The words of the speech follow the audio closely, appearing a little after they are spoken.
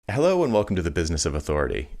Hello and welcome to the Business of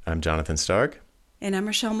Authority. I'm Jonathan Stark. And I'm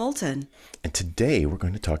Rochelle Moulton. And today we're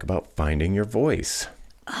going to talk about finding your voice.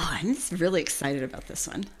 Oh, I'm just really excited about this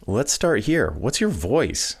one. Let's start here. What's your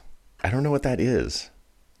voice? I don't know what that is.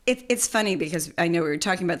 It's funny because I know we were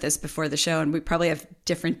talking about this before the show and we probably have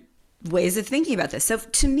different ways of thinking about this. So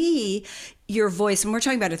to me, your voice, when we're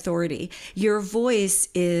talking about authority, your voice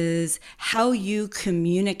is how you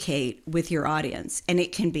communicate with your audience. And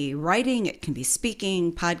it can be writing, it can be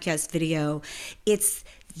speaking, podcast, video. It's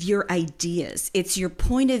your ideas. It's your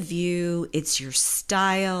point of view. It's your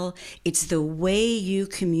style. It's the way you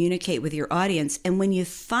communicate with your audience. And when you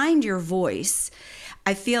find your voice,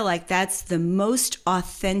 I feel like that's the most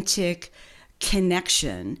authentic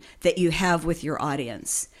connection that you have with your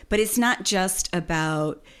audience. But it's not just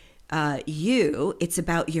about you, it's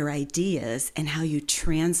about your ideas and how you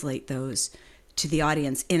translate those to the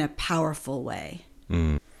audience in a powerful way.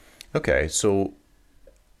 Okay, so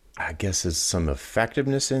I guess there's some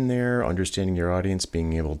effectiveness in there, understanding your audience,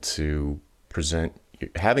 being able to present,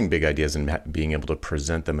 having big ideas and being able to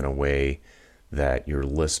present them in a way that your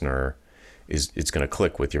listener it's going to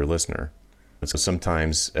click with your listener. And so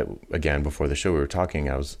sometimes, again, before the show we were talking,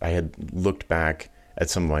 I had looked back at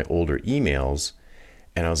some of my older emails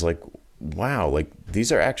and I was like, wow, like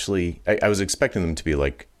these are actually, I was expecting them to be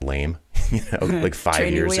like lame, like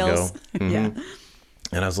 5 years ago. Mm-hmm. Yeah.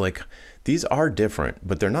 And I was like, these are different,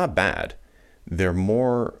 but they're not bad. They're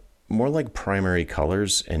more like primary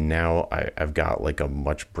colors. And now I've got like a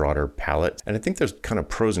much broader palette. And I think there's kind of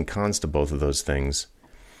pros and cons to both of those things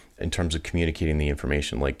in terms of communicating the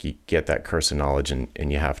information. Like you get that curse of knowledge and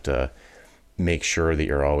you have to make sure that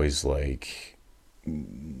you're always like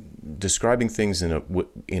describing things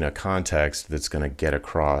in a context that's going to get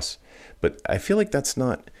across. But I feel like that's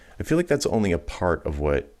only a part of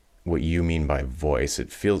what you mean by voice.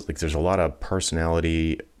 It feels like there's a lot of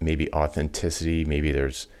personality, maybe authenticity, maybe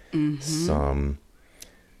there's some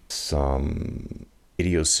a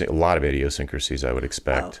lot of idiosyncrasies I would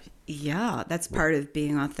expect. Oh, yeah, that's part of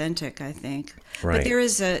being authentic, I think. Right.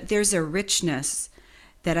 But there's a richness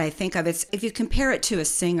that I think of. It's if you compare it to a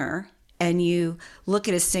singer and you look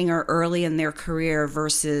at a singer early in their career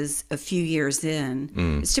versus a few years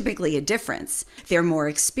in, it's typically a difference. They're more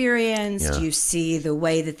experienced. Yeah. You see the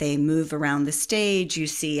way that they move around the stage. You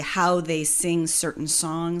see how they sing certain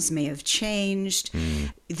songs may have changed.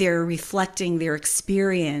 They're reflecting their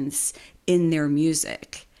experience in their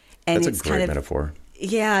music. And that's a great metaphor.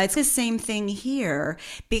 Yeah, it's the same thing here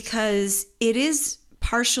because it is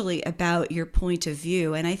partially about your point of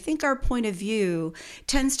view. And I think our point of view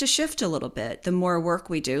tends to shift a little bit the more work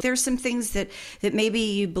we do. There's some things that maybe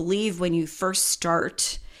you believe when you first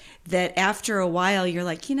start that after a while you're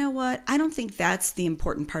like, you know what? I don't think that's the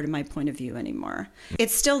important part of my point of view anymore.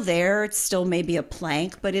 It's still there. It's still maybe a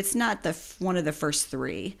plank, but it's not one of the first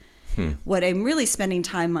three. What I'm really spending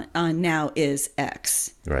time on now is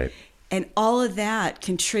X. Right. And all of that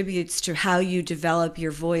contributes to how you develop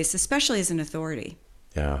your voice, especially as an authority.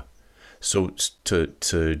 Yeah. So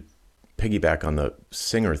to piggyback on the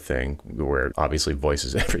singer thing, where obviously voice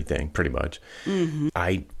is everything, pretty much. When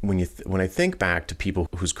I think back to people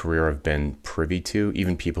whose career I've been privy to,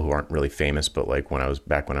 even people who aren't really famous, but like when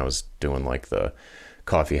I was doing like the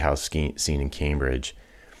coffee house scene in Cambridge,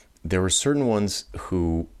 there were certain ones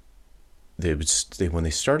who when they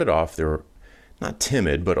started off, they were not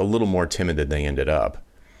timid, but a little more timid than they ended up.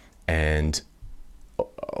 And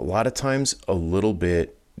a lot of times a little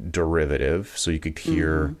bit derivative. So you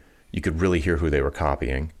could really hear who they were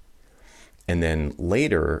copying. And then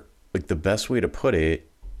later, like the best way to put it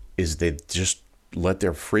is they just let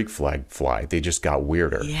their freak flag fly. They just got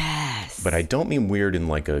weirder. Yes. But I don't mean weird in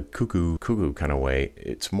like a cuckoo kind of way.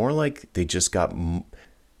 It's more like they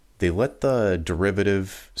let the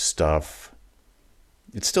derivative stuff,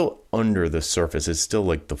 it's still under the surface. It's still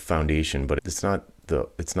like the foundation, but it's not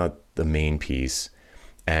the main piece.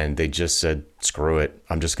 And they just said, screw it.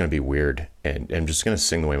 I'm just going to be weird. And I'm just going to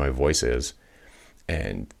sing the way my voice is.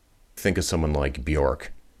 And think of someone like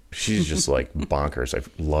Bjork. She's just like bonkers. I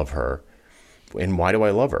love her. And why do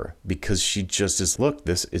I love her? Because she just is, look,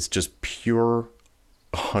 it's just pure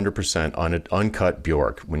 100% uncut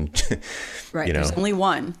Bjork. When, right. There's only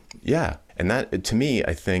one. Yeah. And that, to me,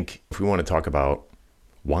 I think if we want to talk about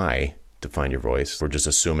why to find your voice, we're just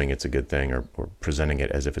assuming it's a good thing or presenting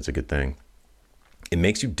it as if it's a good thing. It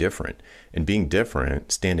makes you different. And being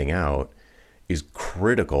different, standing out, is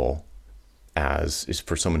critical is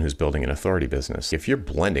for someone who's building an authority business. If you're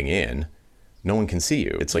blending in, no one can see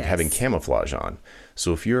you. It's like having camouflage on.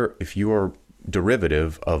 So if you're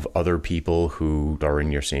derivative of other people who are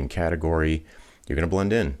in your same category, you're going to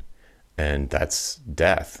blend in. And that's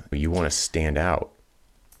death. You want to stand out.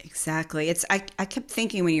 Exactly. I kept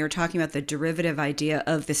thinking when you were talking about the derivative idea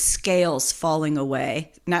of the scales falling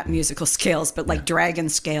away, not musical scales, but like dragon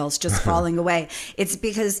scales just falling away. It's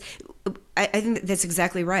because I think that's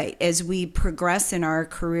exactly right. As we progress in our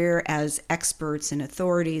career as experts and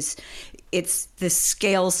authorities, it's the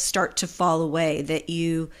scales start to fall away that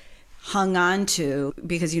you hung on to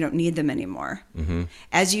because you don't need them anymore. Mm-hmm.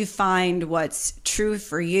 As you find what's true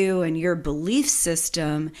for you and your belief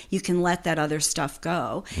system, you can let that other stuff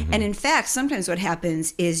go. Mm-hmm. And in fact, sometimes what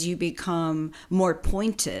happens is you become more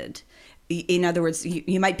pointed. In other words,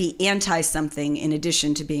 you might be anti something in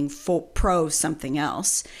addition to being pro something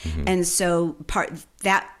else. Mm-hmm. And so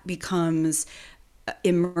that becomes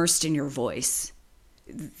immersed in your voice.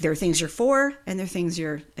 There are things you're for and there are things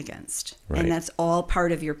you're against. Right. And that's all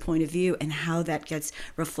part of your point of view and how that gets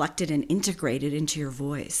reflected and integrated into your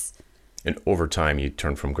voice. And over time, you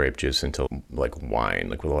turn from grape juice into like wine,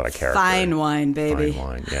 like with a lot of character. Fine wine, baby. Fine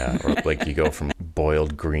wine, yeah. Or like you go from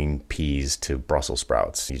boiled green peas to Brussels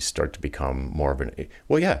sprouts. You start to become more of an,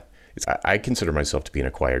 well, yeah. I consider myself to be an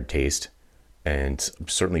acquired taste. And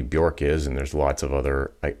certainly Bjork is, and there's lots of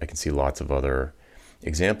other, I can see lots of other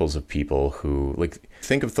examples of people who, like,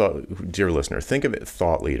 dear listener, think of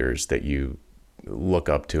thought leaders that you look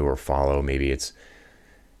up to or follow. Maybe it's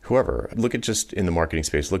whoever. Look at just in the marketing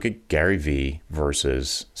space, look at Gary Vee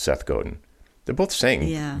versus Seth Godin. They're both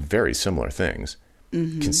saying very similar things.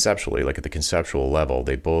 Mm-hmm. Conceptually, like at the conceptual level,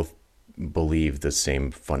 they both believe the same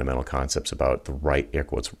fundamental concepts about the right air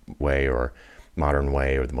quotes way or modern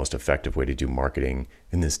way or the most effective way to do marketing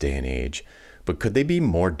in this day and age. But could they be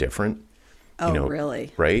more different? Oh,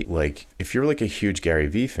 really? Right? Like, if you're like a huge Gary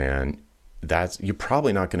Vee fan, you're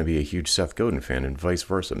probably not going to be a huge Seth Godin fan, and vice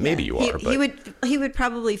versa. Maybe you are, but he would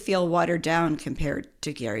probably feel watered down compared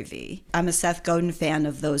to Gary Vee. I'm a Seth Godin fan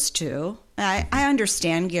of those two. I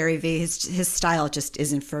understand Gary Vee. His style just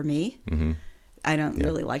isn't for me. Mm-hmm. I don't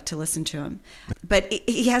really like to listen to him, but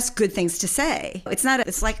he has good things to say. It's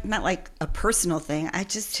not like a personal thing.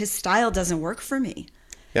 His style doesn't work for me.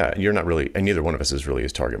 Yeah, you're not really, and neither one of us is really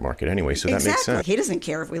his target market anyway, so that makes sense. He doesn't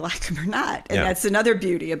care if we like him or not, and that's another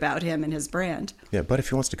beauty about him and his brand. Yeah, but if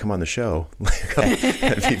he wants to come on the show,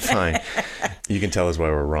 that'd be fine. You can tell us why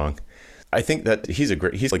we're wrong. I think that he's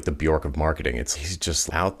like the Bjork of marketing. He's just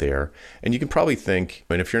out there, and you can probably think,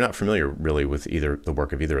 and if you're not familiar really with the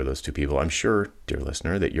work of either of those two people, I'm sure, dear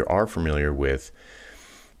listener, that you are familiar with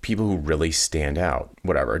people who really stand out.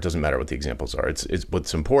 Whatever, it doesn't matter what the examples are. It's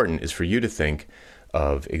what's important is for you to think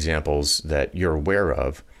of examples that you're aware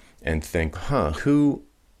of and think,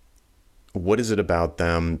 what is it about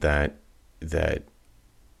them that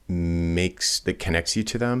connects you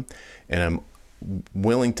to them? And I'm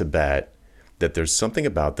willing to bet that there's something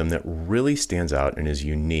about them that really stands out and is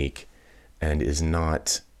unique and is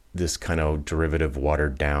not this kind of derivative,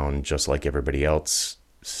 watered down, just like everybody else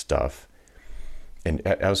stuff. And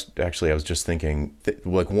I was just thinking,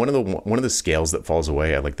 like one of the scales that falls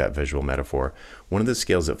away. I like that visual metaphor. One of the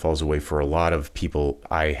scales that falls away for a lot of people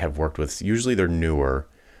I have worked with, usually they're newer,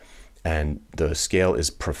 and the scale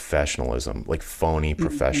is professionalism, like phony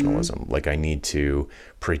professionalism. Mm-hmm. Like I need to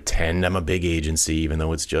pretend I'm a big agency, even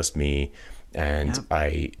though it's just me. And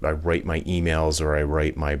I write my emails, or I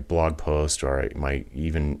write my blog post, or my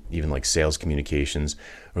even like sales communications,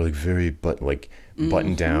 or like very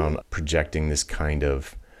button down, projecting this kind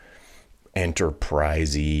of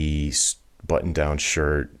enterprisey button down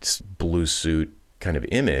shirt, blue suit kind of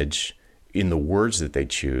image in the words that they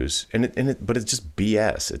choose. But it's just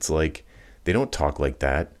BS. It's like they don't talk like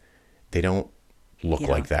that. They don't look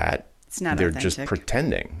like that. It's not They're authentic. just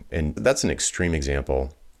pretending. And that's an extreme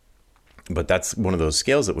example. But that's one of those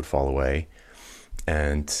scales that would fall away.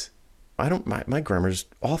 And my grammar's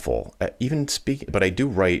awful, even speaking, but I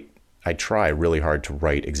try really hard to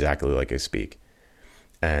write exactly like I speak.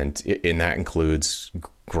 And that includes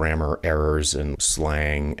grammar errors and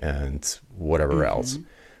slang and whatever else.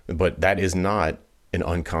 But that is not an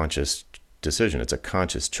unconscious decision. It's a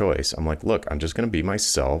conscious choice. I'm like, look, I'm just going to be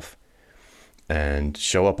myself and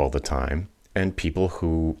show up all the time. And people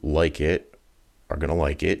who like it are going to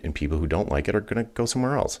like it, and people who don't like it are going to go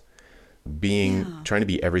somewhere else. Trying to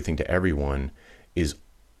be everything to everyone is,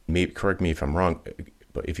 correct me if I'm wrong,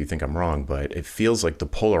 but if you think I'm wrong, but it feels like the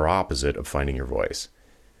polar opposite of finding your voice,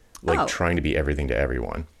 like trying to be everything to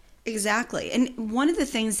everyone. Exactly. And one of the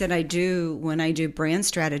things that I do when I do brand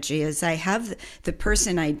strategy is I have the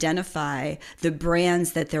person identify the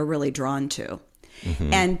brands that they're really drawn to.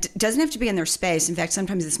 and doesn't have to be in their space. In fact,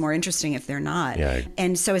 sometimes it's more interesting if they're not. Yeah.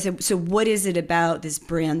 And so I said, so what is it about this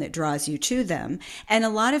brand that draws you to them? And a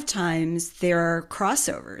lot of times there are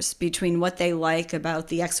crossovers between what they like about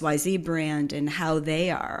the XYZ brand and how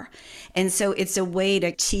they are. And so it's a way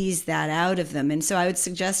to tease that out of them. And so I would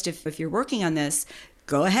suggest if you're working on this,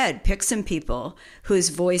 go ahead, pick some people whose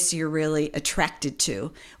voice you're really attracted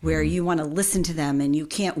to, where you want to listen to them and you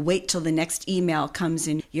can't wait till the next email comes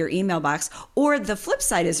in your email box. Or the flip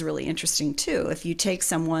side is really interesting too. If you take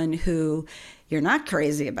someone who you're not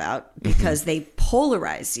crazy about because they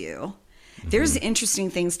polarize you, there's interesting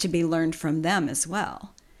things to be learned from them as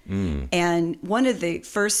well. And one of the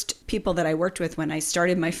first people that I worked with when I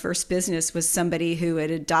started my first business was somebody who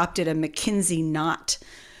had adopted a McKinsey knot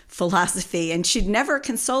philosophy, and she'd never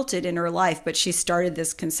consulted in her life, but she started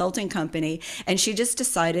this consulting company, and she just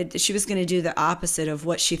decided that she was going to do the opposite of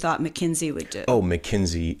what she thought McKinsey would do. Oh,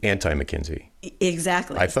 McKinsey, anti-McKinsey.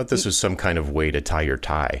 Exactly. I thought this was some kind of way to tie your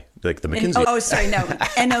tie, like the McKinsey. Sorry, no,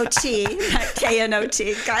 N-O-T, not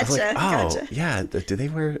K-N-O-T. Gotcha, Like, gotcha. Yeah. Do they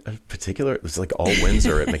wear a particular? It's like all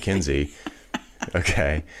Windsor at McKinsey.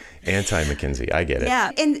 Okay. Anti-McKinsey. I get it. Yeah.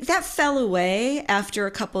 And that fell away after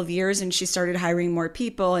a couple of years, and she started hiring more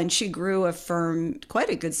people, and she grew a firm quite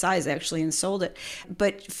a good size actually and sold it.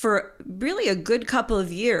 But for really a good couple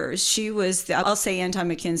of years, she was I'll say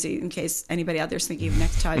anti-McKinsey in case anybody out there's thinking of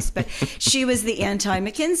neckties, but she was the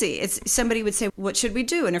anti-McKinsey. Somebody would say, what should we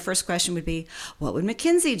do? And her first question would be, what would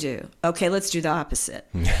McKinsey do? Okay, let's do the opposite.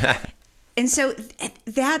 And so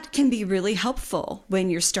that can be really helpful when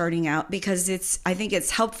you're starting out, because I think it's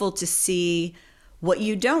helpful to see what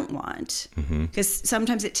you don't want, because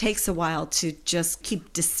sometimes it takes a while to just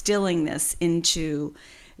keep distilling this into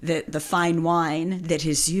the fine wine that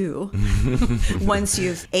is you once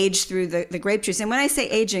you've aged through the grape juice. And when I say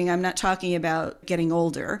aging, I'm not talking about getting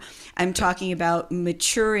older. I'm talking about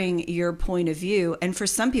maturing your point of view. And for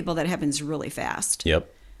some people, that happens really fast. Yep.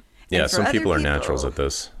 Yeah, some people are naturals at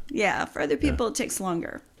this. Yeah, for other people, it takes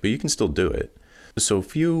longer. But you can still do it. So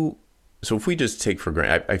if we just take for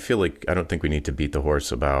granted, I feel like I don't think we need to beat the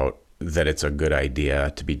horse about that it's a good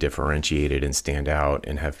idea to be differentiated and stand out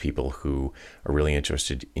and have people who are really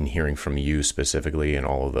interested in hearing from you specifically and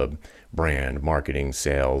all of the brand, marketing,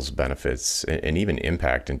 sales, benefits, and even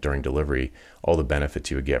impact and during delivery, all the benefits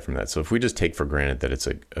you would get from that. So if we just take for granted that it's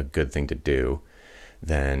a good thing to do,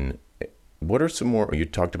 then what are some more, you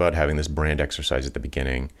talked about having this brand exercise at the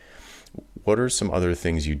beginning. What are some other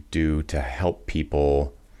things you do to help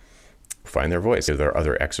people find their voice? Are there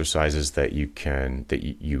other exercises that you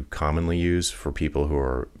commonly use for people who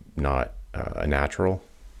are not a natural?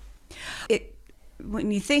 When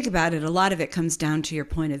you think about it, a lot of it comes down to your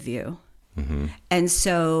point of view. And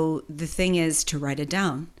so the thing is to write it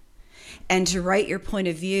down and to write your point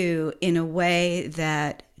of view in a way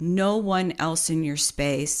that no one else in your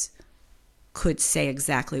space could say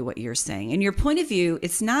exactly what you're saying. And your point of view,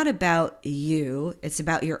 it's not about you, it's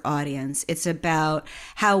about your audience. It's about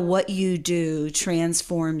how what you do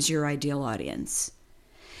transforms your ideal audience.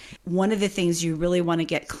 One of the things you really want to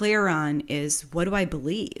get clear on is, what do I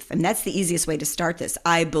believe? And that's the easiest way to start this.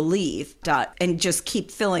 I believe, and just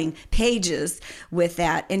keep filling pages with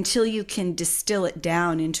that until you can distill it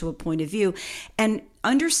down into a point of view. And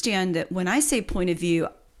understand that when I say point of view,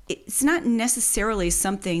 it's not necessarily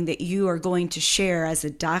something that you are going to share as a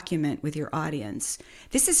document with your audience.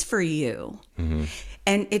 This is for you.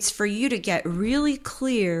 And it's for you to get really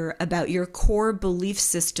clear about your core belief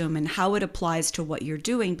system and how it applies to what you're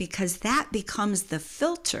doing, because that becomes the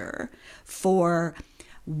filter for,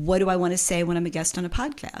 what do I want to say when I'm a guest on a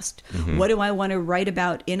podcast? What do I want to write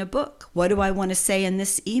about in a book? What do I want to say in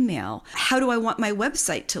this email? How do I want my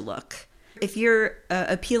website to look? If you're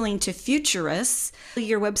appealing to futurists,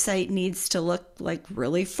 your website needs to look like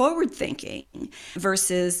really forward-thinking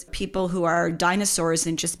versus people who are dinosaurs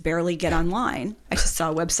and just barely get online. I just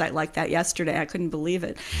saw a website like that yesterday. I couldn't believe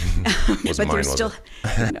it. But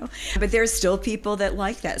there's still people that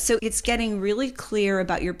like that. So it's getting really clear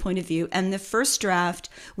about your point of view, and the first draft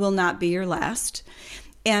will not be your last.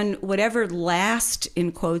 And whatever last,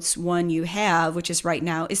 in quotes, one you have, which is right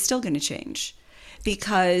now, is still going to change.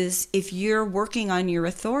 Because if you're working on your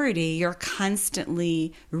authority, you're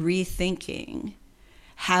constantly rethinking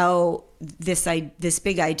how this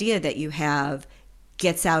big idea that you have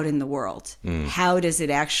gets out in the world. How does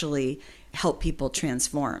it actually help people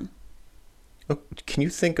transform? Can you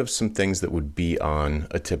think of some things that would be on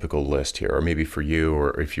a typical list here, or maybe for you,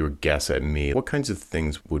 or if you were guess at me, what kinds of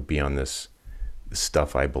things would be on this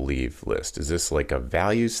stuff I believe list? Is this like a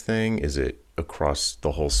values thing? Is it across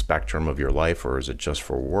the whole spectrum of your life, or is it just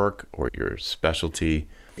for work or your specialty?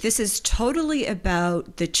 This is totally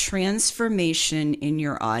about the transformation in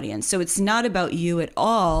your audience. So it's not about you at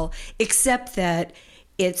all, except that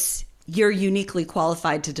you're uniquely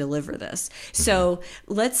qualified to deliver this. So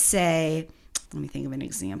let's say, let me think of an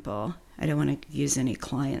example. I don't want to use any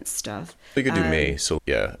client stuff. You could do me. So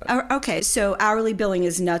yeah. Okay. So hourly billing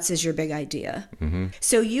is nuts is your big idea.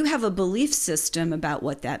 So you have a belief system about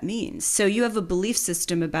what that means. So you have a belief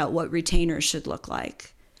system about what retainers should look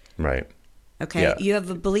like. Right. Okay. Yeah. You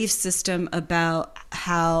have a belief system about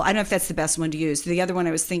how, I don't know if that's the best one to use. The other one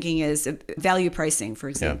I was thinking is value pricing, for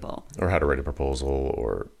example. Yeah. Or how to write a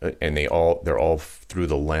proposal, and they're all through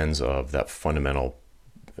the lens of that fundamental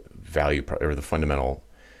value, or the fundamental,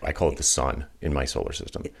 I call it the sun in my solar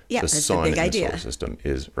system. Yeah, the that's sun the big in idea. the solar system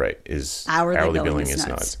is hourly billing is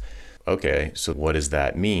nuts. Okay. So what does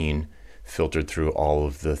that mean filtered through all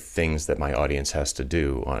of the things that my audience has to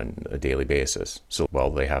do on a daily basis? So,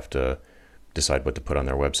 they have to decide what to put on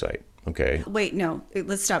their website. Okay. Wait, no,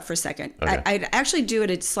 let's stop for a second. Okay. I'd actually do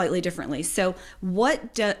it slightly differently. So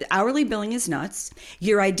hourly billing is nuts.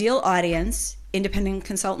 Your ideal audience, independent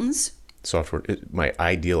consultants. My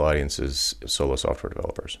ideal audience is solo software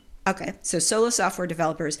developers. Okay. So solo software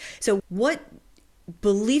developers. So what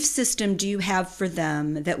belief system do you have for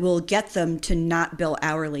them that will get them to not bill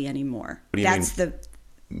hourly anymore? What do you mean?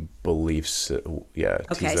 Beliefs, yeah.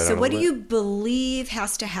 Okay, so what do you believe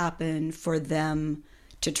has to happen for them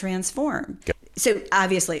to transform? Okay. So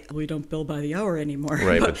obviously, we don't bill by the hour anymore.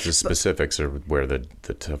 Right, but the specifics are where the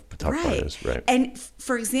tough part is, right? And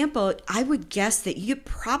for example, I would guess that you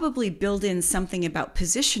probably build in something about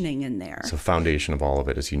positioning in there. So foundation of all of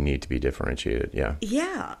it is you need to be differentiated, yeah.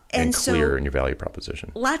 Yeah. And clear in your value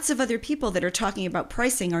proposition. Lots of other people that are talking about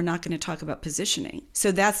pricing are not going to talk about positioning.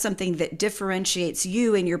 So that's something that differentiates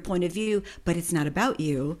you and your point of view, but it's not about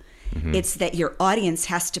you. Mm-hmm. It's that your audience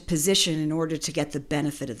has to position in order to get the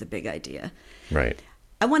benefit of the big idea. Right.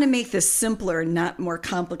 I want to make this simpler, not more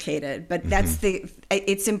complicated, but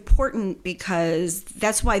it's important because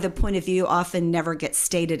that's why the point of view often never gets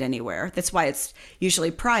stated anywhere. That's why it's usually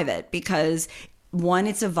private, because one,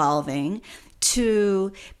 it's evolving.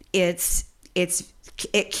 Two, it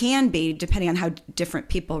can be, depending on how different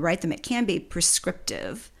people write them, it can be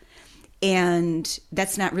prescriptive. And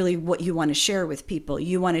that's not really what you want to share with people.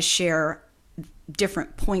 You want to share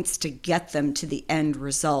different points to get them to the end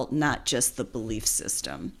result, not just the belief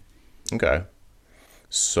system. Okay.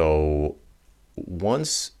 So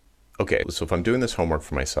if I'm doing this homework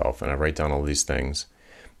for myself and I write down all these things,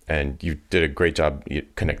 and you did a great job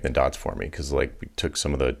connecting the dots for me, because we took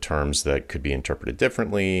some of the terms that could be interpreted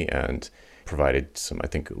differently and provided some, I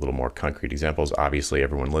think, a little more concrete examples. Obviously,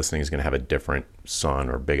 everyone listening is going to have a different sun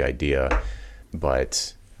or big idea.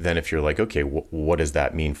 But then if you're like, okay, what does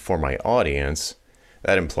that mean for my audience?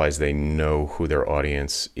 That implies they know who their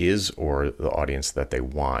audience is or the audience that they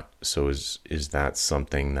want. So is that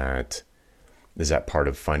something is that part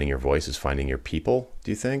of finding your voice, is finding your people, do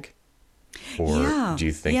you think? Or do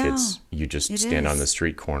you think you just stand on the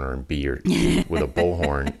street corner and be with a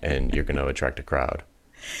bullhorn and you're going to attract a crowd?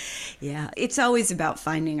 Yeah, it's always about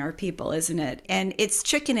finding our people, isn't it? And it's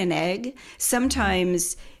chicken and egg.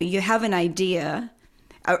 Sometimes you have an idea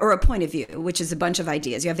or a point of view, which is a bunch of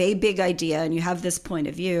ideas. You have a big idea and you have this point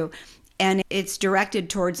of view, and it's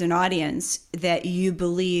directed towards an audience that you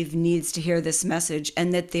believe needs to hear this message,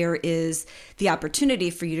 and that there is the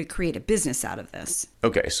opportunity for you to create a business out of this.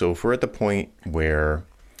 Okay, so if we're at the point where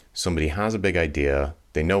somebody has a big idea,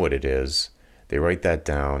 they know what it is, they write that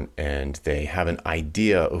down, and they have an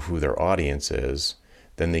idea of who their audience is,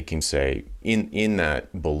 then they can say, in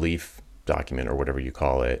that belief document or whatever you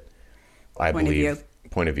call it,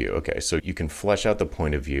 point of view. Okay, so you can flesh out the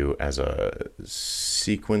point of view as a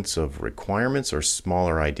sequence of requirements or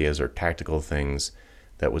smaller ideas or tactical things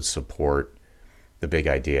that would support the big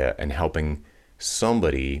idea and helping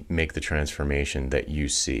somebody make the transformation that you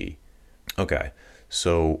see. Okay,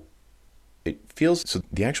 so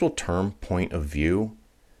the actual term point of view,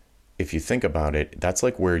 if you think about it, that's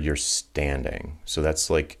like where you're standing. So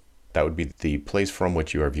that would be the place from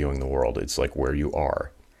which you are viewing the world. It's like where you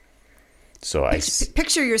are. So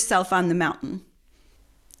picture yourself on the mountain,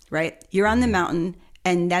 right? You're on the mountain,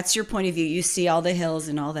 and that's your point of view. You see all the hills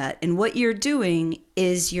and all that. And what you're doing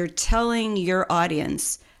is you're telling your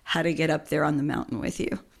audience how to get up there on the mountain with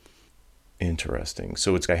you. Interesting.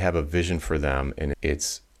 So I have a vision for them, and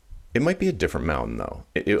it might be a different mountain, though.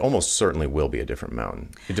 It almost certainly will be a different mountain.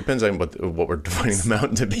 It depends on what we're defining the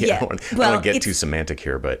mountain to be. Yeah. I don't want to get too semantic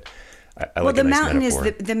here, but I Well, like a the nice mountain metaphor.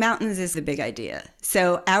 is the mountains is the big idea.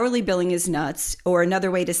 So hourly billing is nuts, or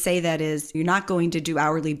another way to say that is you're not going to do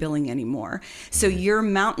hourly billing anymore. So your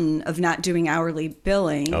mountain of not doing hourly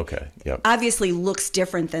billing Okay. Yep. obviously looks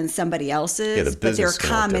different than somebody else's, Yeah, the but there are business is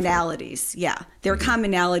gonna look different. commonalities. Yeah, there are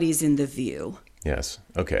commonalities in the view. Yes.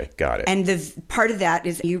 Okay. Got it. And the part of that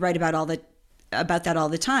is you write about that all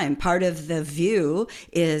the time. Part of the view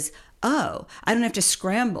is, oh, I don't have to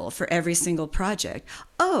scramble for every single project.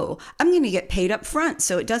 Oh, I'm going to get paid up front,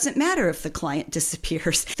 so it doesn't matter if the client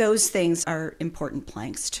disappears. Those things are important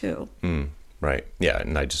planks too. Right. Yeah.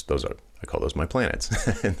 And I call those my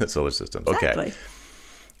planets in the solar system. Okay. Exactly.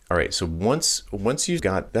 All right. So once you've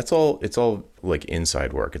got, it's all like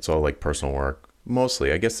inside work. It's all like personal work.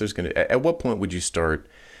 Mostly, I guess at what point would you start,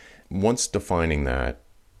 once defining that,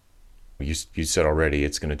 you said already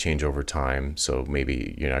it's going to change over time, so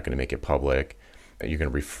maybe you're not going to make it public. You're going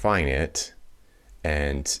to refine it,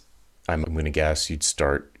 and I'm going to guess you'd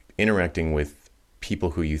start interacting with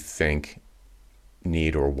people who you think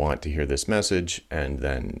need or want to hear this message, and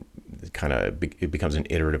then it becomes an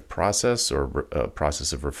iterative process or a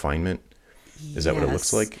process of refinement. Is that what it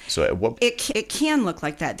looks like? So at what it can look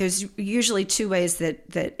like that. There's usually two ways that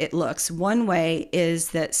it looks. One way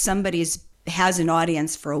is that somebody's has an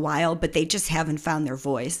audience for a while, but they just haven't found their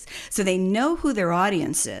voice. So they know who their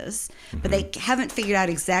audience is, but they haven't figured out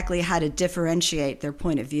exactly how to differentiate their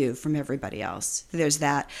point of view from everybody else. There's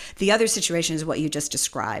that. The other situation is what you just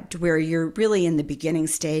described, where you're really in the beginning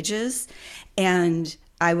stages. And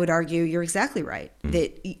I would argue you're exactly right.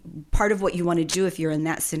 That part of what you want to do if you're in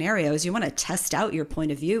that scenario is you want to test out your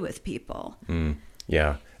point of view with people.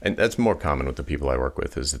 Yeah. And that's more common with the people I work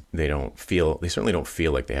with, is that they certainly don't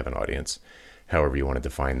feel like they have an audience. However you want to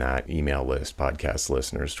define that, email list, podcast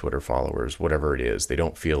listeners, Twitter followers, whatever it is, they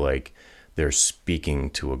don't feel like they're speaking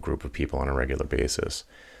to a group of people on a regular basis.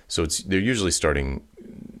 So they're usually starting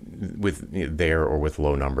with there or with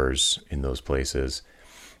low numbers in those places.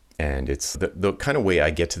 And it's the kind of way I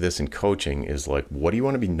get to this in coaching is like, what do you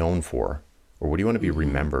want to be known for? Or what do you want to be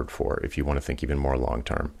remembered for if you want to think even more long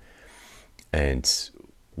term? And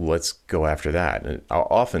let's go after that. And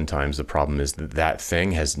oftentimes the problem is that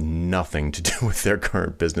thing has nothing to do with their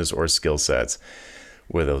current business or skill sets,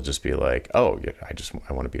 where they'll just be like, oh, yeah,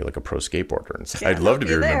 I want to be like a pro skateboarder. And I'd love to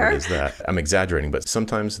be remembered as that. I'm exaggerating, but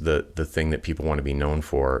sometimes the thing that people want to be known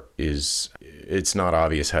for is, it's not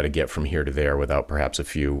obvious how to get from here to there without perhaps a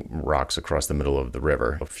few rocks across the middle of the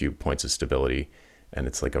river, a few points of stability, and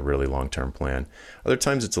it's like a really long-term plan. Other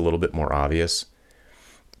times it's a little bit more obvious,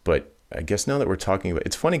 but I guess now that we're talking about,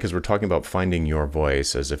 it's funny because we're talking about finding your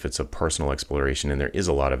voice as if it's a personal exploration, and there is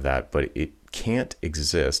a lot of that, but it can't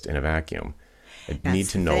exist in a vacuum. I need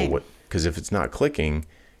to know what, because if it's not clicking,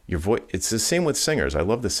 your voice, it's the same with singers. I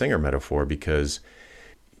love the singer metaphor because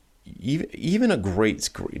even a great,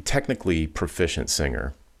 technically proficient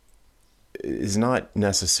singer is not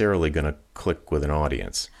necessarily going to click with an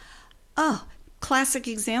audience. Oh, classic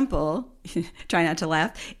example, try not to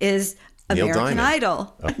laugh, is Neil American Diamond.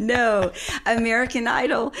 Idol. Oh. No, American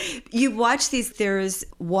Idol. You watch these, there's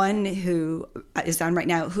one who is on right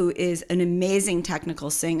now who is an amazing technical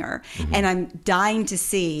singer. And I'm dying to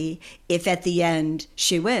see if at the end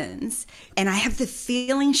she wins. And I have the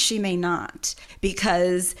feeling she may not,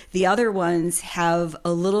 because the other ones have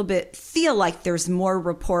a little bit, feel like there's more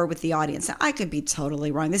rapport with the audience. Now, I could be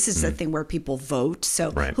totally wrong. This is a thing where people vote,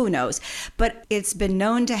 so who knows? But it's been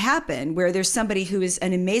known to happen where there's somebody who is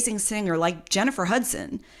an amazing singer, like Jennifer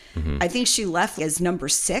Hudson. I think she left as number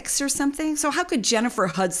 6 or something. So how could Jennifer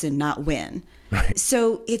Hudson not win? Right.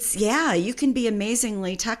 So it's, you can be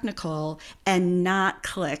amazingly technical and not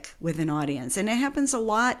click with an audience. And it happens a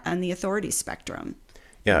lot on the authority spectrum.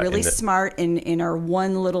 Yeah, really smart in our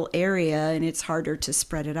one little area, and it's harder to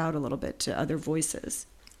spread it out a little bit to other voices.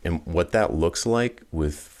 And what that looks like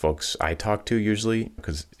with folks I talk to usually,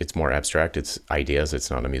 because it's more abstract, it's ideas,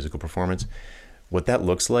 it's not a musical performance. What that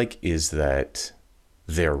looks like is that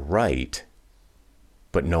they're right,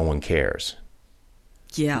 but no one cares.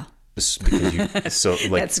 Yeah. Because so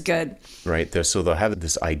like, that's good. Right. So they'll have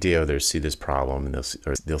this idea, or they'll see this problem, and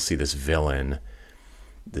they'll see this villain,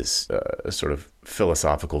 this sort of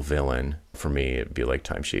philosophical villain. For me, it'd be like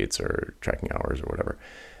timesheets or tracking hours or whatever.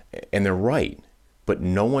 And they're right, but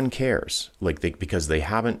no one cares. Because they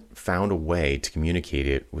haven't found a way to communicate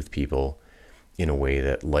it with people in a way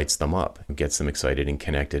that lights them up, gets them excited and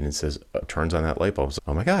connected, and turns on that light bulb.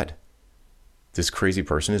 Oh my God, this crazy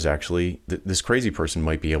person this crazy person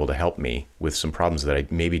might be able to help me with some problems that I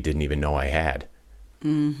maybe didn't even know I had.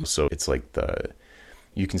 So it's like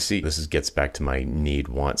You can see gets back to my need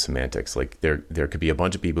want semantics. Like there could be a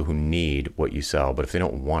bunch of people who need what you sell, but if they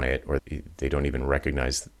don't want it or they don't even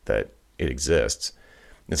recognize that it exists,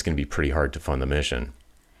 it's going to be pretty hard to fund the mission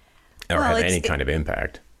or have any kind of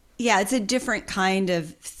impact. Yeah, it's a different kind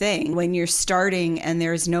of thing when you're starting and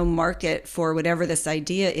there's no market for whatever this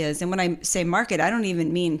idea is. And when I say market, I don't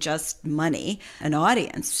even mean just money, an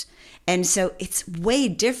audience. And so it's way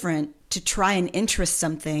different to try and interest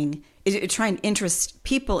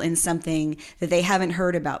people in something that they haven't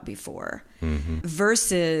heard about before,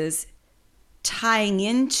 versus tying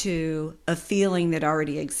into a feeling that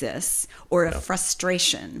already exists, or a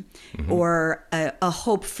frustration, or a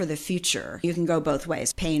hope for the future. You can go both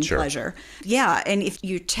ways, pain, pleasure. Yeah, and if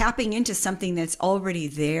you're tapping into something that's already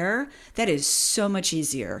there, that is so much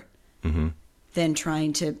easier than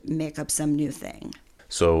trying to make up some new thing.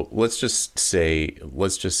 So let's just say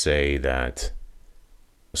that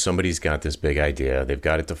somebody's got this big idea, they've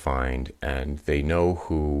got it defined, and they know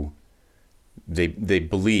who, they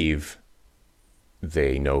believe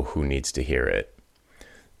they know who needs to hear it.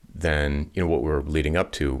 Then, what we're leading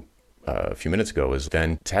up to a few minutes ago is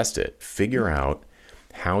then test it, figure out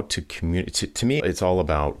how to communicate. To me, it's all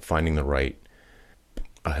about finding the right,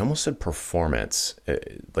 I almost said performance,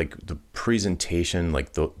 like the presentation,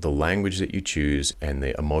 like the language that you choose and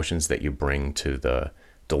the emotions that you bring to the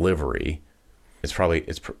delivery. It's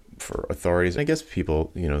for authorities. I guess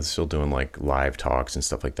people, still doing like live talks and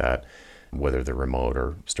stuff like that, whether they're remote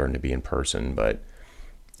or starting to be in person. But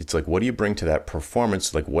it's like, what do you bring to that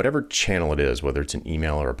performance? Like whatever channel it is, whether it's an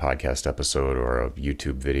email or a podcast episode or a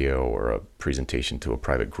YouTube video or a presentation to a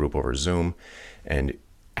private group over Zoom. And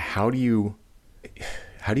how do you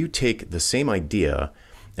take the same idea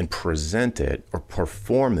and present it or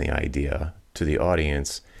perform the idea to the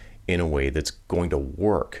audience in a way that's going to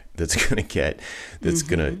work, that's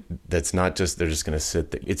not just, they're just going to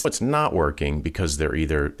sit there. It's not working because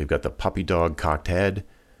they've got the puppy dog cocked head.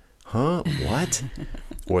 Huh? What?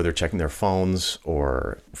 Or they're checking their phones,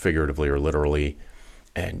 or figuratively or literally,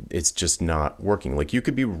 and it's just not working. Like you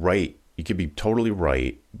could be right. You could be totally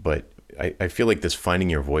right. But I feel like this finding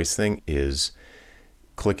your voice thing is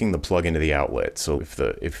clicking the plug into the outlet. So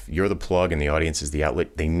if you're the plug and the audience is the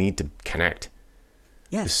outlet, they need to connect.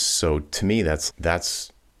 Yes. So to me, that's,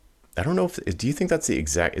 I don't know do you think that's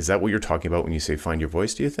is that what you're talking about when you say find your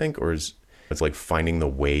voice, do you think? Or is it's like finding the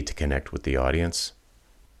way to connect with the audience?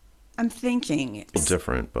 I'm thinking it's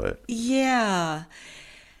different, but yeah,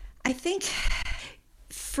 I think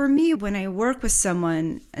for me, when I work with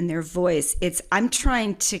someone and their voice, I'm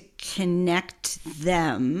trying to connect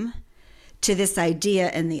them to this idea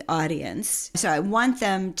and the audience. So I want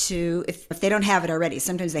them to, if they don't have it already,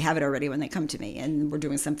 sometimes they have it already when they come to me and we're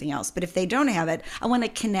doing something else. But if they don't have it, I want to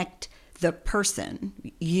connect the person,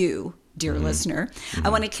 you, dear listener. I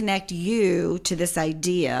want to connect you to this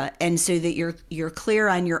idea, and so that you're clear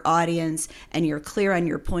on your audience and you're clear on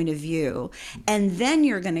your point of view. And then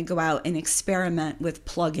you're going to go out and experiment with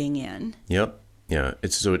plugging in. Yep. Yeah.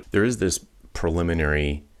 There is this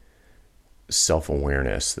preliminary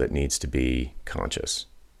self-awareness that needs to be conscious,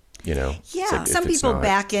 Yeah. Like some people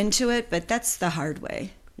back into it, but that's the hard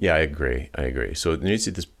way. Yeah, I agree. So there needs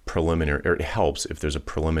to be this preliminary, or it helps if there's a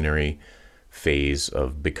preliminary phase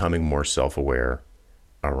of becoming more self-aware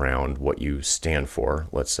around what you stand for,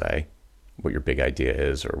 let's say, what your big idea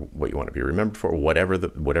is, or what you want to be remembered for, or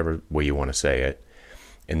whatever way you want to say it.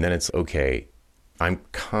 And then it's, okay, I'm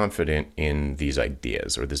confident in these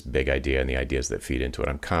ideas, or this big idea and the ideas that feed into it.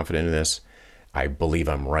 I'm confident in this. I believe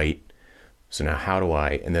I'm right. So now how do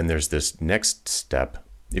I, and then there's this next step.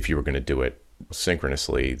 If you were going to do it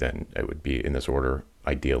synchronously, then it would be in this order,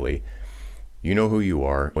 ideally. You know who you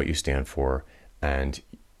are, what you stand for, and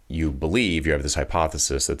you have this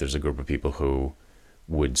hypothesis that there's a group of people who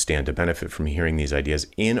would stand to benefit from hearing these ideas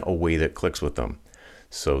in a way that clicks with them.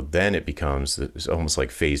 So then it becomes, it's almost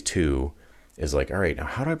like phase 2 is like, all right, now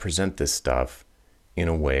how do I present this stuff in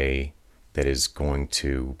a way that is going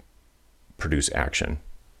to produce action?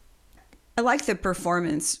 I like the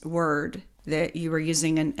performance word that you were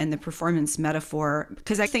using and the performance metaphor,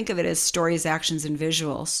 because I think of it as stories, actions, and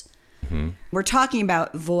visuals. We're talking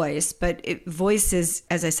about voice, but voice is,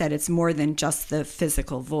 as I said, it's more than just the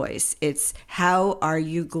physical voice. It's how are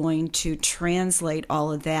you going to translate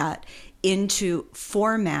all of that into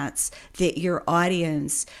formats that your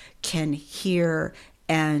audience can hear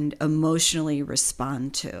and emotionally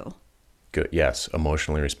respond to. Good. Yes.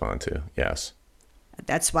 Emotionally respond to. Yes.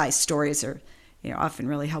 That's why stories are, often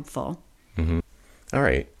really helpful. All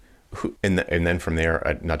right. And then from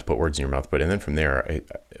there, not to put words in your mouth, but and then from there,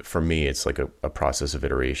 for me, it's like a process of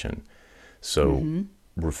iteration. So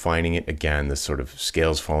refining it again, this sort of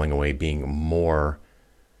scales falling away, being more,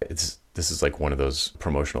 this is like one of those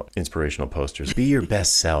promotional, inspirational posters. Be your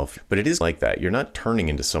best self. But it is like that. You're not turning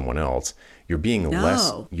into someone else. You're being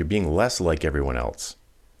less like everyone else.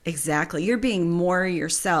 Exactly. You're being more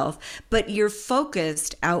yourself, but you're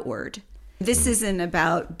focused outward. This isn't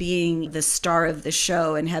about being the star of the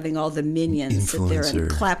show and having all the minions sit there and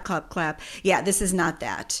clap, clap, clap. Yeah, this is not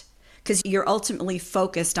that. Because you're ultimately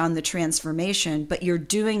focused on the transformation, but you're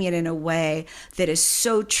doing it in a way that is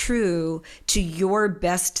so true to your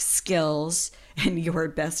best skills and your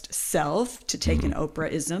best self, to take an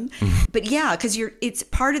Oprah-ism. But yeah, because it's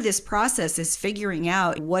part of this process is figuring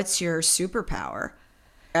out what's your superpower.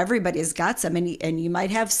 Everybody's got some, and you might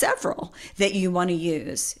have several that you want to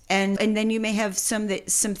use, and then you may have some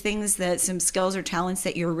skills or talents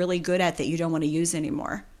that you're really good at that you don't want to use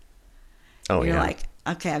anymore. Oh, you're yeah. like,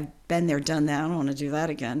 okay, I've been there, done that. I don't want to do that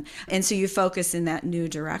again. And so you focus in that new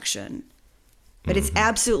direction. But it's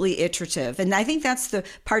absolutely iterative. And I think that's the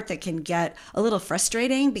part that can get a little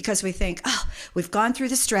frustrating, because we think, oh, we've gone through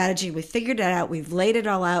the strategy, we've figured it out, we've laid it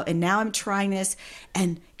all out, and now I'm trying this,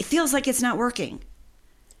 and it feels like it's not working.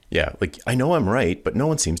 Yeah, like I know I'm right, but no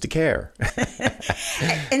one seems to care.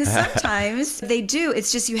 And sometimes they do.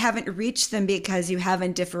 It's just you haven't reached them because you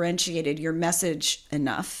haven't differentiated your message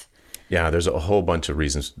enough. Yeah, there's a whole bunch of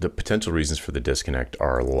reasons. The potential reasons for the disconnect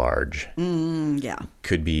are large. Yeah.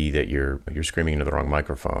 Could be that you're screaming into the wrong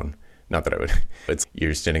microphone. Not that I would. It's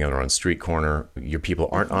you're standing on the wrong street corner. Your people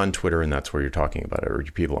aren't on Twitter, and that's where you're talking about it. Or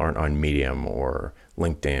your people aren't on Medium or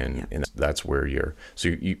LinkedIn, and that's where you're. So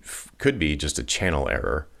you could be just a channel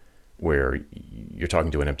error, where you're talking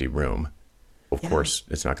to an empty room. Of course,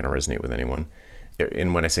 it's not going to resonate with anyone.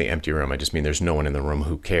 And when I say empty room, I just mean there's no one in the room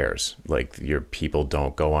who cares. Like your people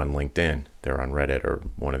don't go on LinkedIn. They're on Reddit or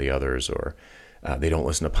one of the others, or they don't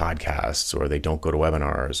listen to podcasts, or they don't go to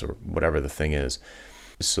webinars, or whatever the thing is.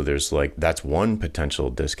 So there's that's one potential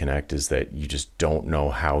disconnect, is that you just don't know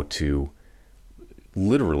how to,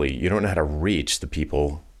 literally, you don't know how to reach the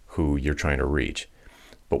people who you're trying to reach.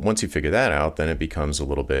 But once you figure that out, then it becomes a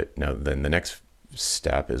little bit, now then the next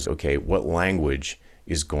step is, okay, what language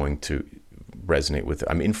is going to resonate with,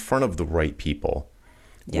 I'm in front of the right people.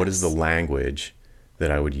 Yes. What is the language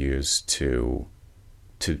that I would use to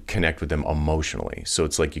connect with them emotionally? So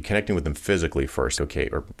it's like you're connecting with them physically first, okay,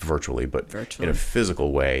 or virtually, but in a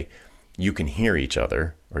physical way, you can hear each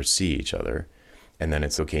other or see each other. And then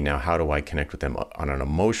it's, okay, now how do I connect with them on an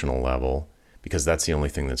emotional level? Because that's the only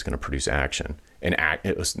thing that's going to produce action. And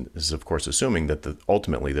this is, of course, assuming that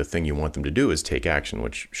ultimately the thing you want them to do is take action,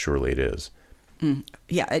 which surely it is.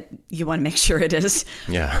 Yeah, you want to make sure it is.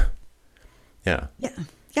 Yeah. No,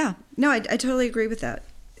 I totally agree with that.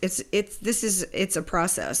 It's a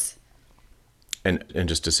process. And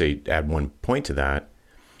just to add one point to that,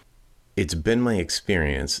 it's been my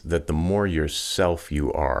experience that the more yourself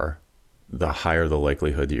you are, the higher the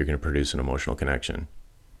likelihood that you're going to produce an emotional connection.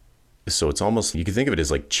 So it's almost, you can think of it as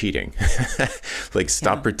like cheating.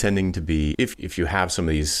 Stop pretending to be, if you have some of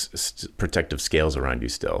these protective scales around you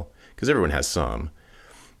still, because everyone has some,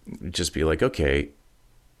 just be like, okay,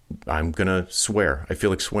 I'm going to swear. I feel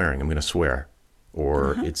like swearing. I'm going to swear.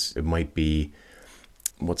 Or it might be,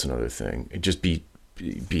 what's another thing? It just be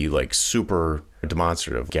like super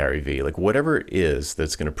demonstrative, Gary V, like whatever it is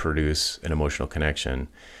that's going to produce an emotional connection.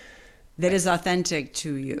 That is authentic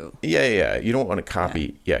to you. Yeah. You don't want to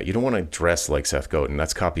copy. Yeah. You don't want to dress like Seth Godin.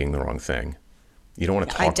 That's copying the wrong thing. You don't want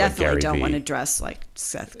to talk like Gary V. I definitely don't want to dress like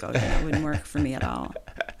Seth Godin. That wouldn't work for me at all.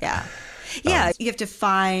 Yeah. You have to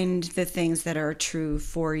find the things that are true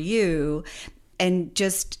for you, and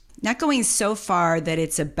just not going so far that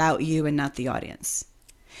it's about you and not the audience.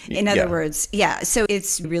 In other words, so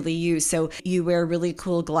it's really you. So you wear really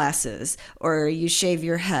cool glasses, or you shave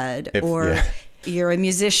your head, you're a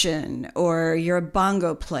musician, or you're a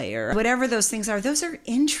bongo player. Whatever those things are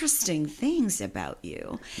interesting things about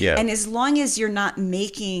you. Yeah. And as long as you're not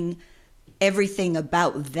making everything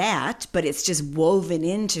about that, but it's just woven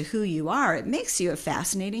into who you are, it makes you a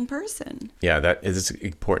fascinating person. Yeah, that is an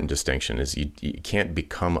important distinction, is you can't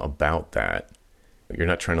become about that. You're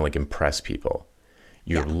not trying to impress people.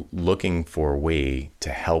 You're looking for a way to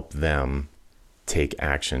help them take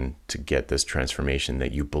action to get this transformation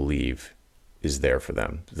that you believe is there for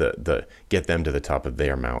them, the get them to the top of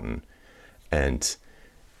their mountain. And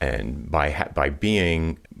by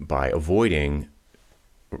avoiding,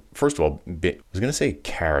 first of all, I was going to say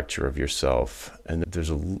character of yourself, and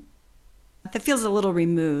that feels a little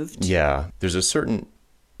removed. Yeah, there's a certain.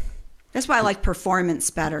 That's why I like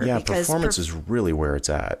performance better. Yeah, performance is really where it's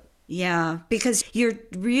at. Yeah, because you're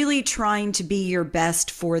really trying to be your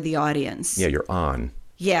best for the audience. Yeah, you're on.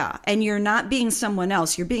 Yeah. And you're not being someone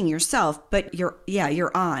else. You're being yourself, but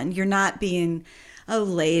you're on. You're not being, oh,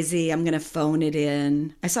 lazy, I'm going to phone it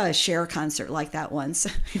in. I saw a Cher concert like that once.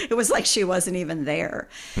 It was like she wasn't even there.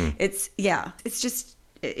 It's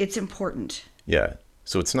important. Yeah.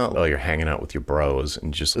 So it's not like you're hanging out with your bros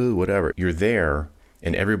and just, ooh, whatever. You're there,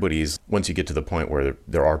 and everybody's, once you get to the point where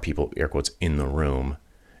there are people, air quotes, in the room,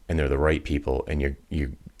 and they're the right people, and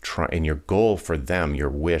you try, and your goal for them, your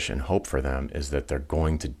wish and hope for them is that they're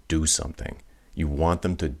going to do something. You want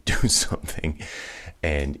them to do something.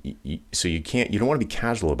 And so you don't want to be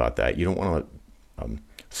casual about that. You don't want to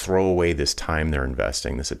throw away this time they're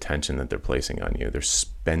investing, this attention that they're placing on you. They're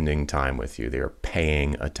spending time with you. They're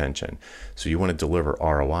paying attention. So you want to deliver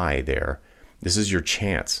ROI there. This is your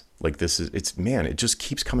chance. Like it just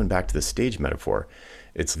keeps coming back to the stage metaphor.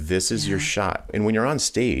 This is your shot. And when you're on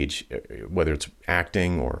stage, whether it's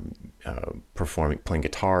acting or performing, playing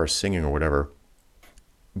guitar or singing or whatever,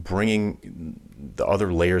 bringing the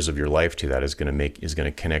other layers of your life to that is going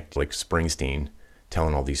to connect, like Springsteen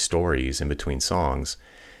telling all these stories in between songs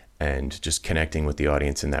and just connecting with the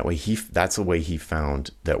audience in that way. That's the way he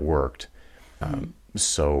found that worked.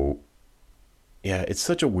 So yeah, it's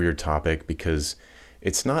such a weird topic because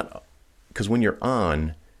when you're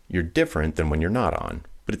on, you're different than when you're not on,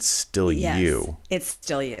 but it's still you. It's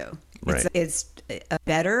still you. Right. It's a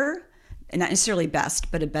better, not necessarily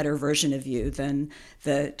best, but a better version of you than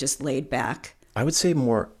the just laid back. I would say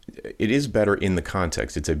it is better in the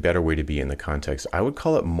context. It's a better way to be in the context. I would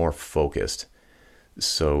call it more focused.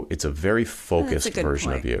 So it's a very focused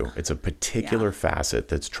version of you. It's a particular facet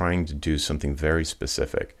that's trying to do something very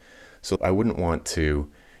specific. So I wouldn't want to,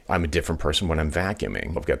 I'm a different person when I'm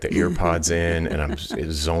vacuuming. I've got the ear pods in and I'm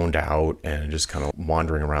zoned out and just kind of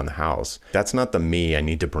wandering around the house. That's not the me I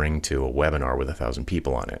need to bring to a webinar with 1,000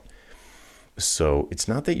 people on it. So it's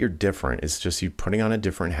not that you're different. It's just you putting on a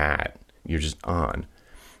different hat. You're just on.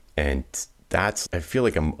 And I feel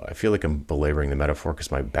like I'm belaboring the metaphor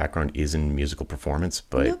because my background is in musical performance,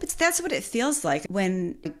 but no, but that's what it feels like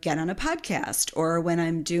when I get on a podcast or when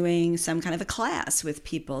I'm doing some kind of a class with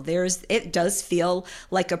people. It does feel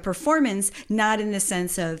like a performance, not in the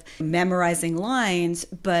sense of memorizing lines,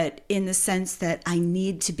 but in the sense that I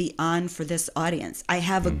need to be on for this audience. I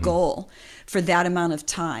have a goal for that amount of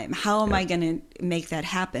time. How am I going to make that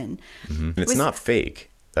happen? And it's not fake.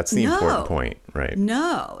 That's the important point, right?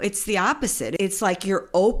 No, it's the opposite. It's like you're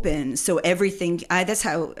open. So everything, that's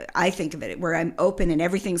how I think of it, where I'm open and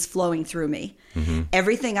everything's flowing through me.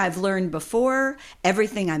 Everything I've learned before,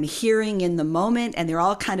 everything I'm hearing in the moment, and they're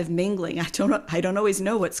all kind of mingling. I don't always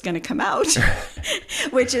know what's going to come out,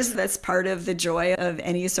 that's part of the joy of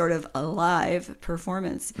any sort of live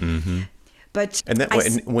performance. But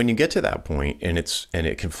when you get to that point and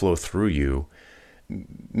it can flow through you,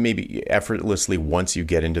 maybe effortlessly once you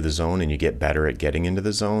get into the zone and you get better at getting into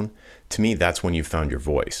the zone, to me, that's when you found your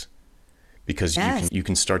voice, because you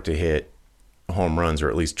can start to hit home runs or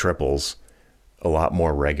at least triples a lot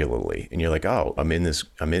more regularly. And you're like, oh, I'm in this.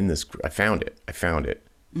 I found it.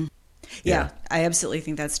 Yeah, I absolutely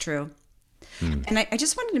think that's true. And I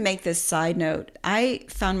just wanted to make this side note. I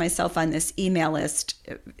found myself on this email list.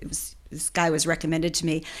 This guy was recommended to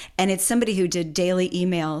me, and it's somebody who did daily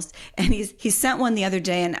emails, and he sent one the other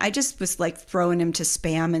day, and I just was like throwing him to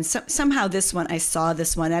spam, and somehow I saw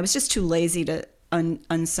this one. I was just too lazy to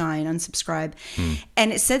unsubscribe.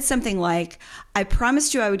 And it said something like, I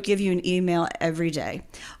promised you I would give you an email every day,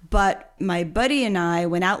 but my buddy and I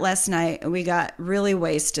went out last night and we got really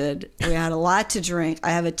wasted. We had a lot to drink.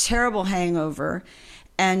 I have a terrible hangover,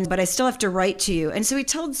 but I still have to write to you. And so he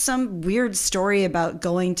told some weird story about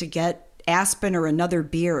going to get Aspen or another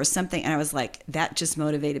beer or something. And I was like, that just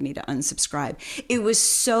motivated me to unsubscribe. It was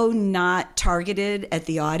so not targeted at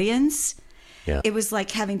the audience. Yeah. It was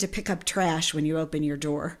like having to pick up trash when you open your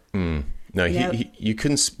door. No, you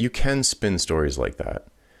can spin stories like that.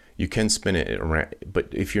 You can spin it around, but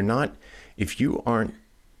if you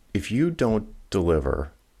don't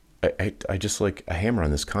deliver, I just like a hammer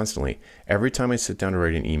on this constantly. Every time I sit down to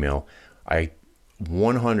write an email, I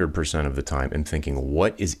 100% of the time am thinking,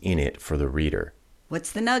 what is in it for the reader?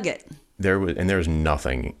 What's the nugget? There was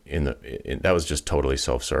nothing that was just totally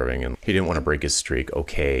self-serving, and he didn't want to break his streak.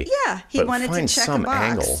 Okay. Yeah, he wanted to check some a box.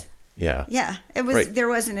 Angle. Yeah. Yeah. It was There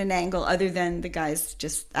wasn't an angle other than the guy's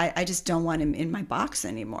I just don't want him in my box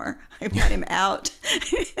anymore. I want him out.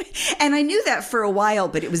 And I knew that for a while,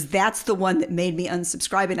 but that's the one that made me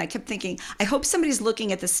unsubscribe. And I kept thinking, I hope somebody's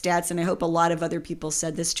looking at the stats, and I hope a lot of other people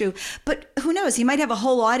said this too. But who knows? He might have a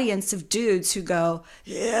whole audience of dudes who go,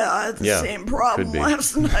 yeah, I had the same problem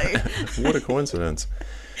last night. What a coincidence.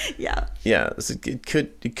 Yeah. Yeah. It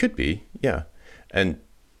could be. Yeah. And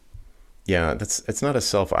Yeah, it's not a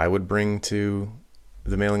self I would bring to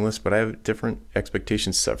the mailing list, but I have different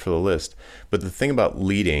expectations set for the list. But the thing about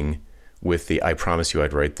leading with the I promise you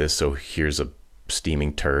I'd write this, so here's a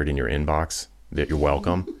steaming turd in your inbox that you're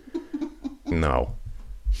welcome. No,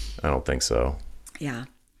 I don't think so. Yeah.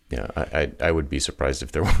 Yeah, I would be surprised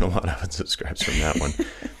if there weren't a lot of unsubscribes from that one.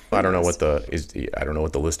 I don't know what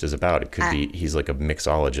the list is about. It could be he's like a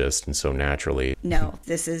mixologist, and so naturally. No,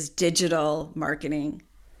 this is digital marketing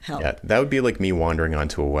help. Yeah, that would be like me wandering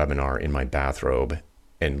onto a webinar in my bathrobe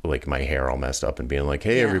and like my hair all messed up and being like,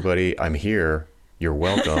 "Hey, everybody, I'm here. You're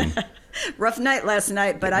welcome." Rough night last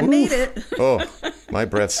night, but I made it. Oh, my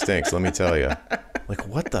breath stinks. Let me tell you. Like,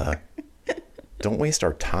 what the? Don't waste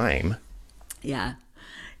our time. Yeah.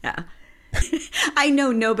 Yeah. I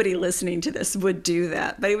know nobody listening to this would do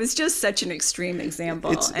that, but it was just such an extreme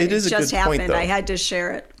example. It just happened. I had to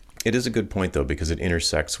share it. It is a good point, though, because it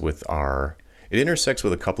intersects with a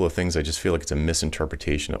couple of things. I just feel like it's a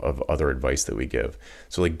misinterpretation of other advice that we give.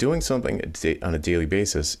 So like doing something on a daily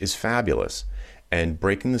basis is fabulous, and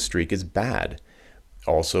breaking the streak is bad.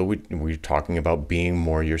 Also, we're talking about being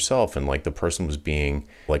more yourself, and like the person was being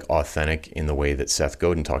like authentic in the way that Seth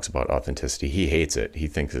Godin talks about authenticity. He hates it. He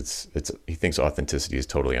thinks he thinks authenticity is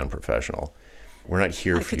totally unprofessional. We're not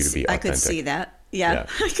here for you to be authentic. I could see that. Yeah,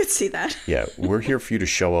 I could see that. Yeah, we're here for you to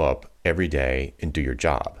show up every day and do your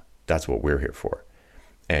job. That's what we're here for.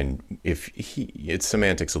 And it's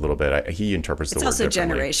semantics a little bit. He interprets the word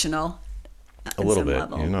differently. It's also generational. A little bit.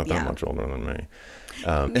 You're not that much older than me.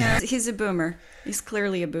 Yeah, he's a boomer. He's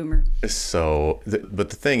clearly a boomer. So, but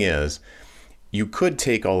the thing is, you could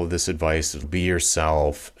take all of this advice, be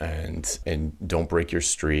yourself, and don't break your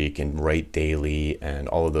streak, and write daily, and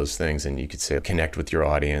all of those things. And you could say, connect with your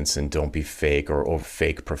audience, and don't be fake or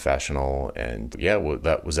fake professional. And yeah,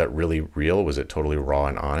 was that really real? Was it totally raw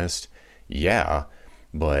and honest? Yeah,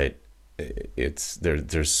 but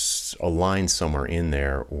there's a line somewhere in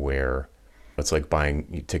there where it's like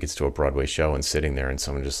buying tickets to a Broadway show and sitting there and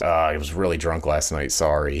someone just, I was really drunk last night.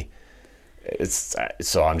 Sorry.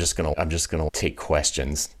 So I'm just gonna take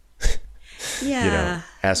questions. Yeah.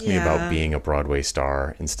 Ask me about being a Broadway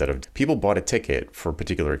star instead of people bought a ticket for a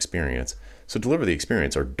particular experience. So deliver the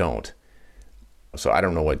experience or don't. So I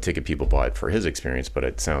don't know what ticket people bought for his experience, but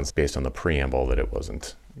it sounds based on the preamble that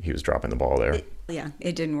he was dropping the ball there.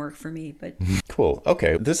 It didn't work for me, but cool.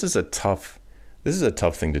 Okay. This is a tough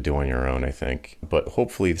thing to do on your own, I think, but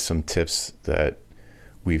hopefully some tips that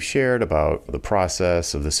we've shared about the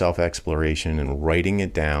process of the self-exploration and writing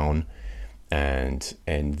it down and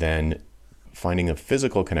then finding a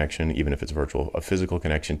physical connection, even if it's virtual, a physical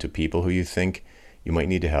connection to people who you think you might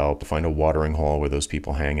need to help, find a watering hole where those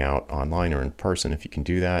people hang out online or in person if you can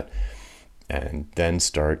do that, and then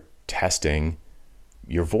start testing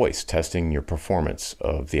your voice, testing your performance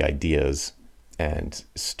of the ideas, and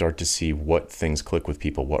start to see what things click with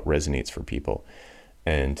people, what resonates for people.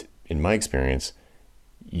 And in my experience,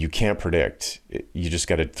 you can't predict. You just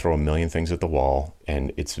got to throw a million things at the wall,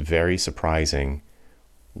 and it's very surprising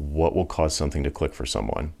what will cause something to click for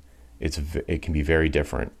someone. It can be very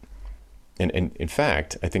different. And in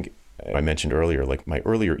fact, I think I mentioned earlier, like my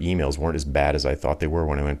earlier emails weren't as bad as I thought they were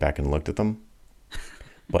when I went back and looked at them.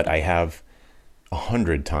 But I have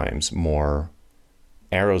 100 times more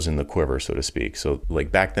arrows in the quiver, so to speak. So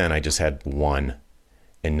like back then I just had one,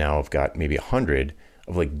 and now I've got maybe 100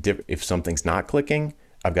 of like, if something's not clicking,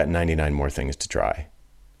 I've got 99 more things to try.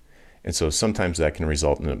 And so sometimes that can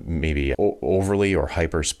result in a maybe overly or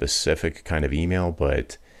hyper specific kind of email,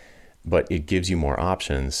 but it gives you more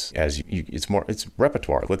options it's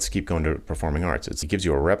repertoire. Let's keep going to performing arts. It gives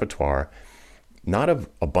you a repertoire, not of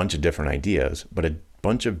a bunch of different ideas, but a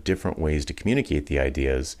bunch of different ways to communicate the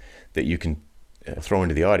ideas that you can throw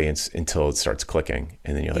into the audience until it starts clicking.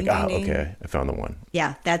 And then you're like, okay, I found the one.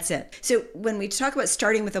 Yeah, that's it. So when we talk about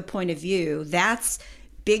starting with a point of view, that's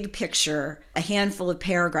big picture, a handful of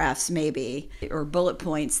paragraphs maybe, or bullet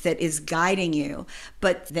points that is guiding you.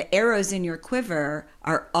 But the arrows in your quiver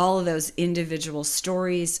are all of those individual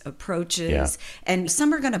stories, approaches, and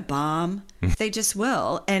some are going to bomb. They just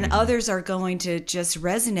will. And others are going to just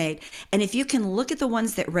resonate. And if you can look at the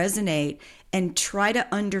ones that resonate and try to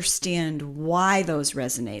understand why those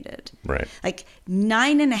resonated. Right. Like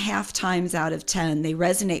 9.5 times out of 10, they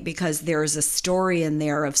resonate because there's a story in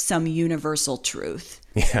there of some universal truth.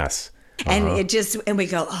 Yes. And and we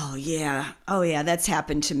go, oh yeah, that's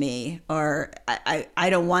happened to me. Or I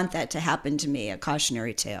don't want that to happen to me, a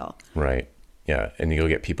cautionary tale. Right. Yeah. And you'll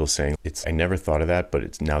get people saying, I never thought of that, but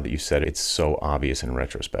it's now that you said it, it's so obvious in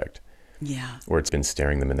retrospect. Yeah. Or it's been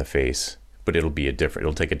staring them in the face. But it'll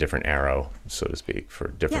take a different arrow, so to speak, for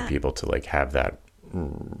different people to like have that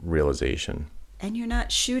realization. And you're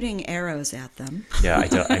not shooting arrows at them. Yeah,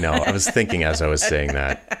 I know. I was thinking as I was saying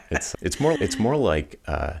that it's more like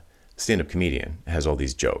a stand-up comedian has all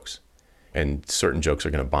these jokes, and certain jokes are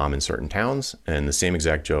going to bomb in certain towns, and the same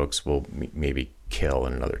exact jokes will maybe kill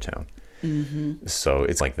in another town. Mm-hmm. So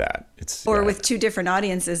it's like that. Or with two different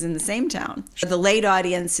audiences in the same town. The late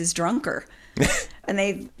audience is drunker. And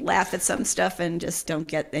they laugh at some stuff and just don't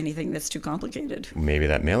get anything that's too complicated. Maybe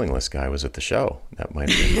that mailing list guy was at the show. That might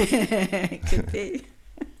have been. Could be.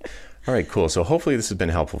 All right, cool. So hopefully this has been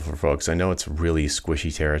helpful for folks. I know it's really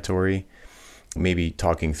squishy territory. Maybe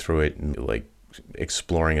talking through it and like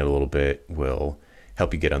exploring it a little bit will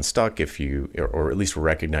help you get unstuck or at least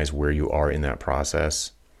recognize where you are in that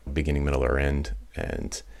process, beginning, middle, or end,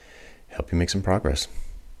 and help you make some progress.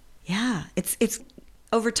 Yeah, it's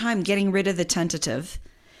over time getting rid of the tentative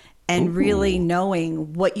and really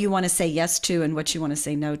knowing what you want to say yes to and what you want to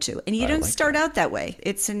say no to. And you don't start out that way.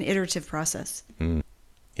 It's an iterative process.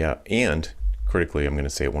 Yeah, and critically, I'm going to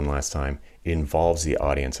say it one last time, it involves the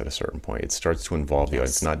audience at a certain point. It starts to involve the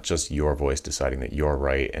audience. It's not just your voice deciding that you're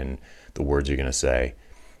right and the words you're going to say.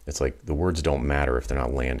 It's like the words don't matter if they're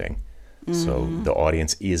not landing. Mm-hmm. So the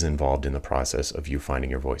audience is involved in the process of you finding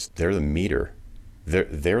your voice. They're the meter.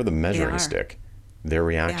 They're the measuring stick. Their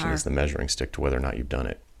reaction is the measuring stick to whether or not you've done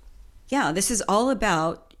it. Yeah, this is all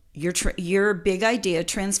about your big idea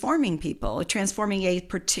transforming people, transforming a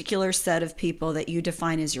particular set of people that you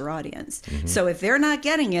define as your audience. Mm-hmm. So if they're not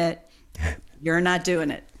getting it, you're not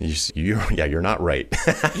doing it. You're not right.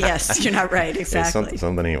 Yes, you're not right. Exactly.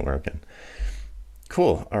 Something ain't working.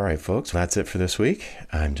 Cool. All right, folks. That's it for this week.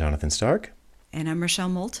 I'm Jonathan Stark. And I'm Rochelle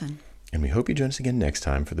Moulton. And we hope you join us again next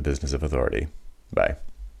time for The Business of Authority. Bye.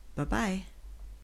 Bye-bye.